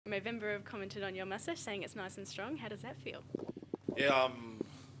Movember have commented on your message saying it's nice and strong. How does that feel? Yeah,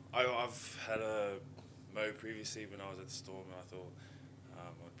 I've had a mow previously when I was at the Storm, and I thought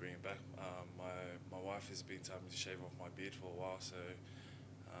I'd bring it back. My wife has been telling me to shave off my beard for a while, so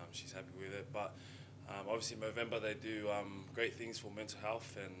she's happy with it. But obviously, in Movember they do great things for mental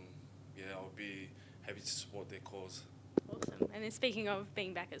health, and yeah, I'll be happy to support their cause. Awesome. And then speaking of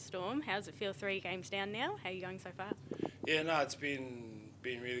being back at Storm, how does it feel 3 games down now? How are you going so far? Yeah, no, it's been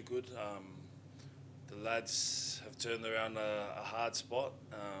really good. The lads have turned around a hard spot,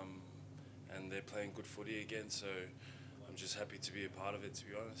 and they're playing good footy again. So I'm just happy to be a part of it. To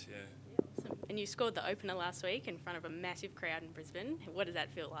be honest, yeah. Awesome. And you scored the opener last week in front of a massive crowd in Brisbane. What does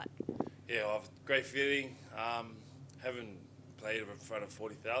that feel like? Yeah, I've great feeling. Haven't played in front of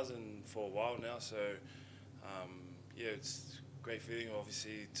 40,000 for a while now, so yeah, it's a great feeling.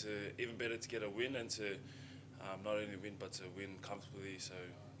 Obviously, even better to get a win and to not only win but to win comfortably. So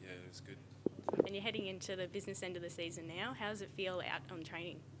yeah, it was good. And you're heading into the business end of the season now. How does it feel out on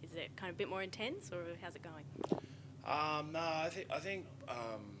training? Is it kind of a bit more intense, or how's it going? No, I think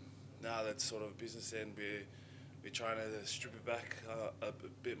now that's sort of business end. We're trying to strip it back a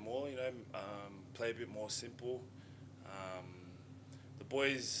bit more. Play a bit more simple. The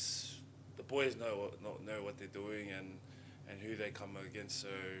boys know what they're doing and who they come against. So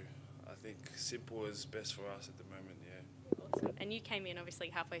I think simple is best for us at the moment. Yeah. Awesome. And you came in obviously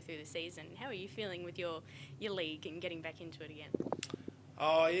halfway through the season. How are you feeling with your league and getting back into it again?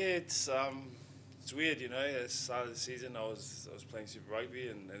 Oh yeah, it's weird, At the start of the season, I was playing Super Rugby,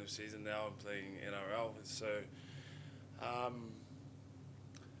 and end of season now I'm playing NRL. So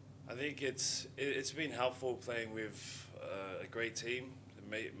I think it's been helpful playing with a great team to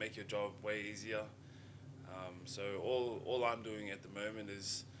make your job way easier. So all I'm doing at the moment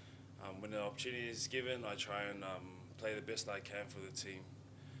is when an opportunity is given, I try and play the best I can for the team.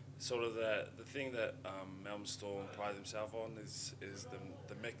 Sort of the thing that Melbourne Storm pride themselves on is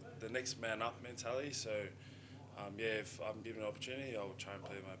the next man up mentality. So yeah, if I'm given an opportunity, I'll try and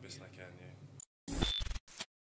play my best I can. Yeah.